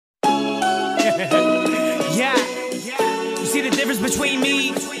Yeah. You see the difference between me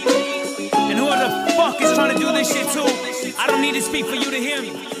and whoever the fuck is trying to do this shit too? I don't need to speak for you to hear me.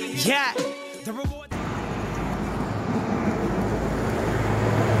 Yeah. The reward.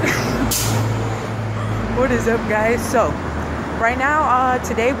 What is up, guys? So right now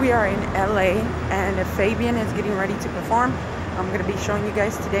today we are in LA and Fabian is getting ready to perform. I'm gonna be showing you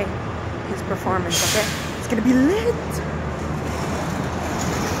guys today his performance. Okay, it's gonna be lit.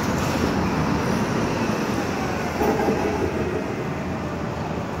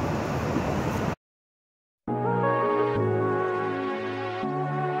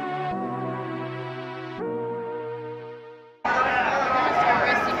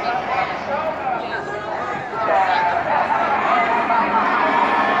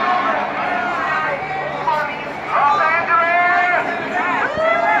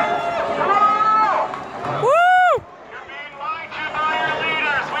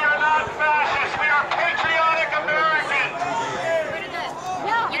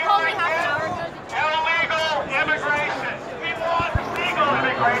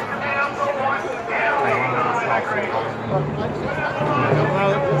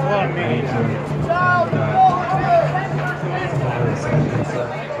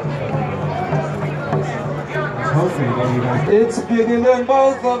 It's bigger than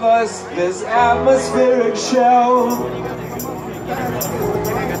both of us, this atmospheric show.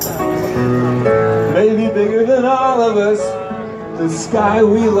 Maybe bigger than all of us, the sky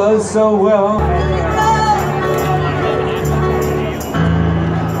we love so well.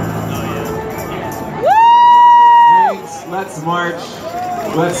 Thanks, let's march.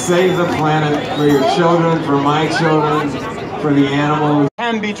 Let's save the planet for your children, for my children, for the animals.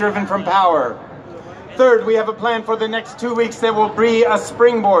 Can be driven from power. Third, we have a plan for the next 2 weeks that will be a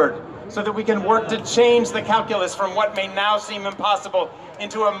springboard so that we can work to change the calculus from what may now seem impossible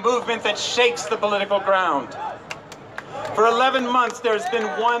into a movement that shakes the political ground. For 11 months, there's been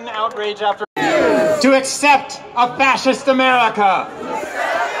one outrage after to accept a fascist America.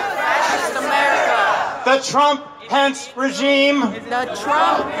 Fascist America. The Trump-Pence regime. The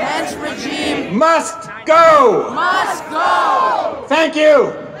Trump-Pence regime Must go. must go. Thank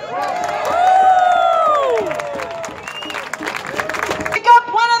you.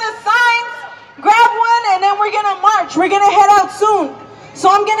 Grab one and then we're gonna march. We're gonna head out soon. So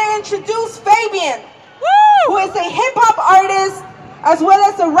I'm gonna introduce Fabian, who is a hip-hop artist, as well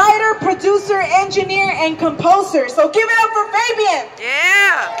as a writer, producer, engineer, and composer. So give it up for Fabian.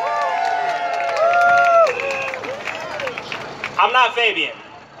 Yeah. I'm not Fabian,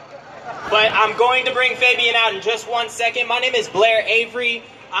 but I'm going to bring Fabian out in just 1 second. My name is Blair Avery.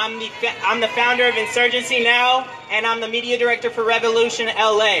 I'm the founder of Insurgency Now, and I'm the media director for Revolution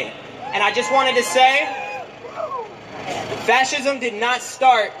LA. And I just wanted to say, fascism did not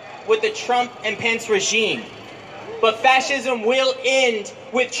start with the Trump and Pence regime. But fascism will end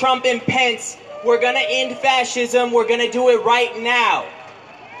with Trump and Pence. We're going to end fascism. We're going to do it right now.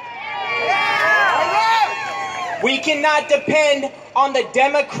 We cannot depend on the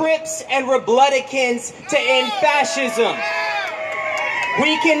Democrats and Republicans to end fascism.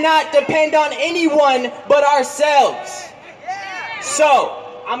 We cannot depend on anyone but ourselves. So,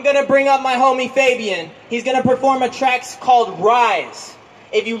 I'm going to bring up my homie Fabian. He's going to perform a track called Rise.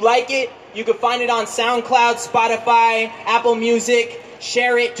 If you like it, you can find it on SoundCloud, Spotify, Apple Music.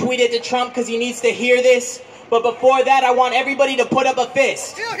 Share it, tweet it to Trump because he needs to hear this. But before that, I want everybody to put up a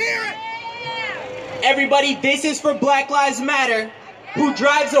fist. Everybody, this is for Black Lives Matter, who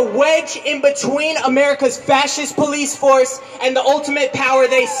drives a wedge in between America's fascist police force and the ultimate power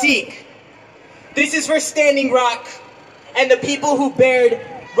they seek. This is for Standing Rock and the people who bared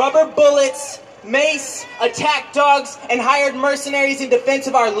rubber bullets, mace, attack dogs, and hired mercenaries in defense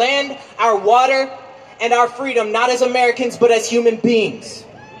of our land, our water, and our freedom, not as Americans, but as human beings.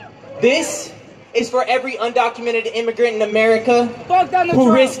 This is for every undocumented immigrant in America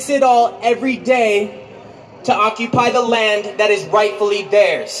who risks it all every day to occupy the land that is rightfully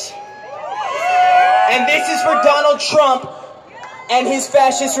theirs. And this is for Donald Trump and his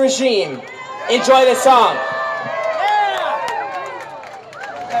fascist regime. Enjoy the song.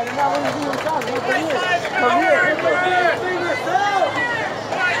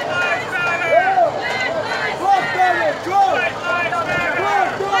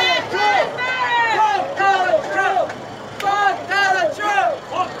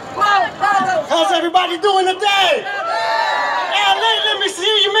 How's everybody doing today? Let me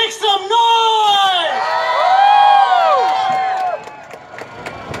see you make some noise!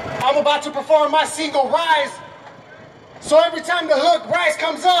 I'm about to perform my single, Rise. So every time the hook, Rise,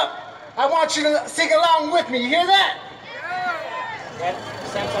 comes up, I want you to sing along with me. You hear that? Yeah.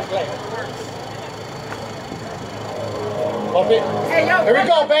 Samsung Play. Bump it. Hey, yo, here we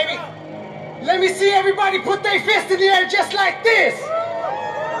go, baby. Let me see everybody put their fist in the air just like this.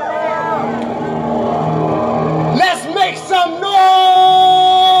 Let's make some noise.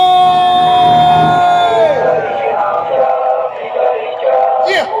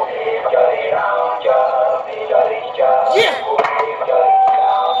 Yeah. Yeah.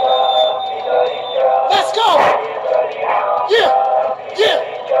 Let's go. Yeah. Yeah.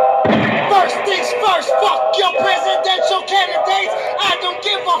 First things first, fuck your presidential candidates. I don't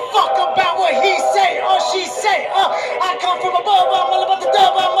give a fuck about what he say or she say. I come from above, I'm all about the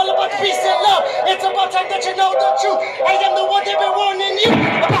dub, I'm all about the peace and love. It's about time that you know the truth. I am the one that been warning you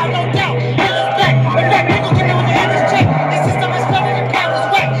about no doubt. Hell is back. In fact, people can know the end is check. The system is flooded and power is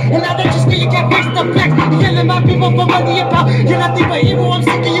whack. And now that you speak, you can't face the facts. You're killing my people for money and power. You're nothing but evil, I'm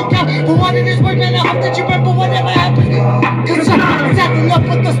sick of you count. For what it is worth, man, I hope that you remember whatever happened. Cause it's acting up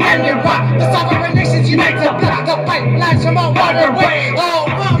with the standard rock. The sovereign nations unite to block the pipelines from our waterway. All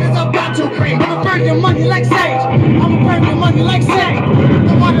world is about to break. I'ma burn your money like sage. I'ma burn your money like sage.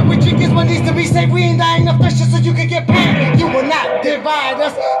 The water we drink is what needs to be saved. We ain't dying of thirst just so you can get paid. You will not divide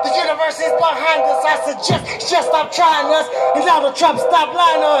us. The universe is behind us. I suggest just stop trying us. And Donald Trump, stop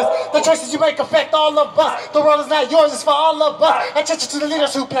lying to us. The choices you make affect all of us. The world is not yours, it's for all of us. Attention to the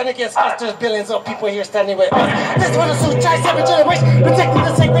leaders who plan against us. There's billions of people here standing with us. This one is who tries every generation. Protecting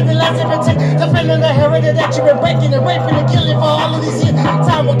the sacred and lives and protect. Defending the heritage that you've been breaking and raping and killing for all of these years.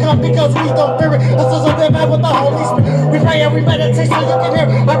 Time will come because we don't fear it. Us is on their mind with the Holy Spirit. We pray and we meditate so you can hear.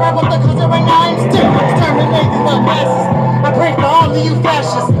 I rap up the cause right now I'm still exterminating the masses. I pray for all of you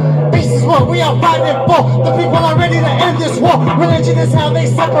fascists. Peace is what we are fighting for. The people are ready to end this war. Religion is how they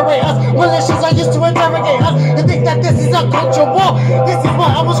separate us. Militias are used to interrogate us. They think that this is a culture war. This is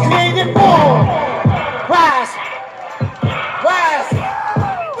what I was created for. Rise. Rise.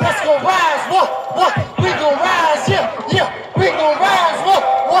 Let's go rise. What? We gon' rise. Yeah. We gon' rise.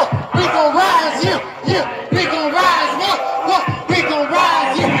 What? We gon' rise. Yeah. We gon' rise. What? We gon'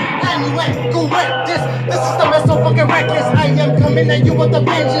 rise. Yeah. Anyway, go wreck this. This is the mess so fucking reckless. I am coming at you with a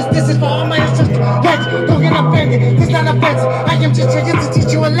vengeance. This is for all my instructions. Don't get offended. It's not offensive. I am just trying to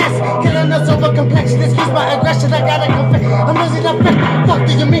teach you a lesson. Killing us over complexion. Excuse my aggression. I gotta confess. I'm losing the faith. Fuck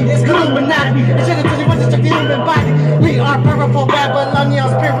do you mean? It's Illuminati. It's in the 21 to the human body. We are powerful Babylonian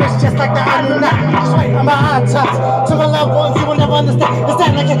spirits just like the Anunnaki. Just wait on my autopsy. To my loved ones, you will never understand. The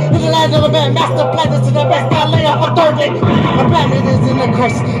stand like it in the land of a man. Master planets to the best. I lay off a third day. My planet is in the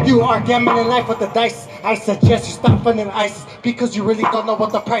curse. You are gambling life with the dice. I suggest you stop funding ISIS because you really don't know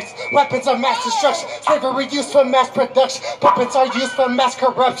what the price. Weapons are mass destruction. Slavery used for mass production. Puppets are used for mass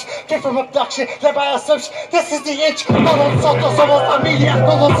corruption. Came from abduction, led by assumption. This is the inch. Todos nosotros somos familia.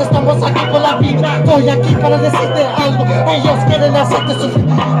 Todos estamos aquí por la vida. Estoy aquí para decirte algo. Ellos quieren hacerte sufrir.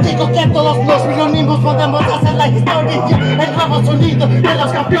 Digo que todos nos reunimos podemos hacer la historia. El nuevo sonido de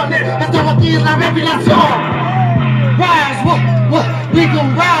los campeones. Esto aquí es la revelación. Rise, what? We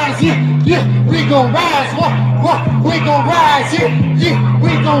gon' rise, yeah. We gon' rise, what? We gon' rise, yeah.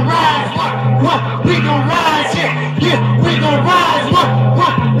 We gon' rise, what? We gon' rise, yeah. We gon' rise, what?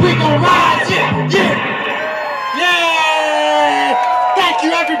 We gon' rise, yeah. Thank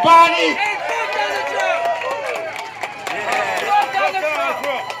you, everybody.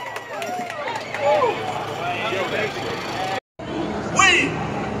 We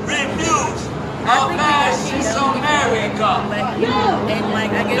refuse a fascist America. And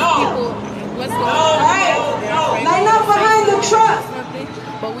like I guess people, what's going on? Line up behind the truck.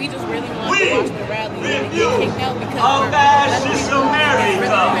 But we just really want to watch the rally and get kicked out because a fascist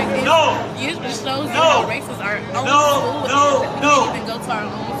America. It just shows you how racist our own school is. We can't even go to our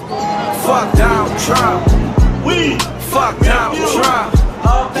own school. Fuck Donald Trump. Fuck Donald Trump.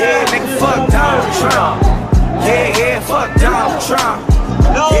 Yeah, nigga, fuck Donald Trump. Yeah, fuck Donald Trump.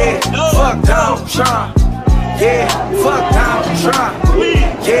 Yeah, fuck Donald Trump. Yeah, fuck Donald Trump.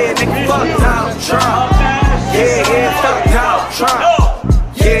 Yeah, nigga, fuck Donald Trump. Yeah, fuck Donald Trump.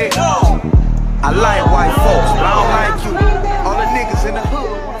 Yeah, I like white folks, but I don't like you. All the niggas in the hood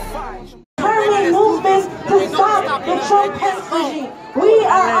wanna fight you. Permanent movement to stop the Trump-Pence regime. We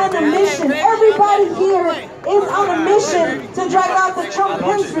are on a mission. Everybody here is on a mission to drive out the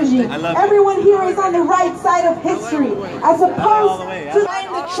Trump-Pence regime. Everyone here is on the right side of history, as opposed to behind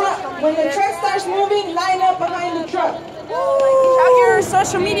the truck. When the truck starts moving, line up behind the truck. Shout your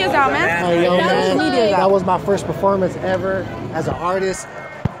social medias out, man. That was my first performance ever as an artist.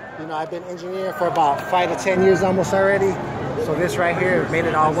 You know, I've been engineering for about 5 to 10 years almost already. So this right here made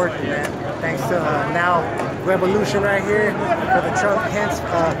it all working, man. Thanks to Now Revolution right here for the Trump-Pence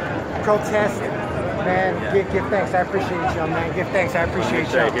protest. Man, give thanks. I appreciate you, man. Give thanks. I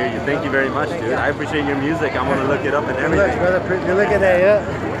appreciate you. I hear you. Thank you very much, dude. I appreciate your music. I'm gonna look it up and everything. Good look, brother. Good look at that,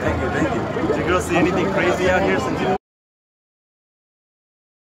 yeah. Thank you. Did you girls see anything crazy out here since you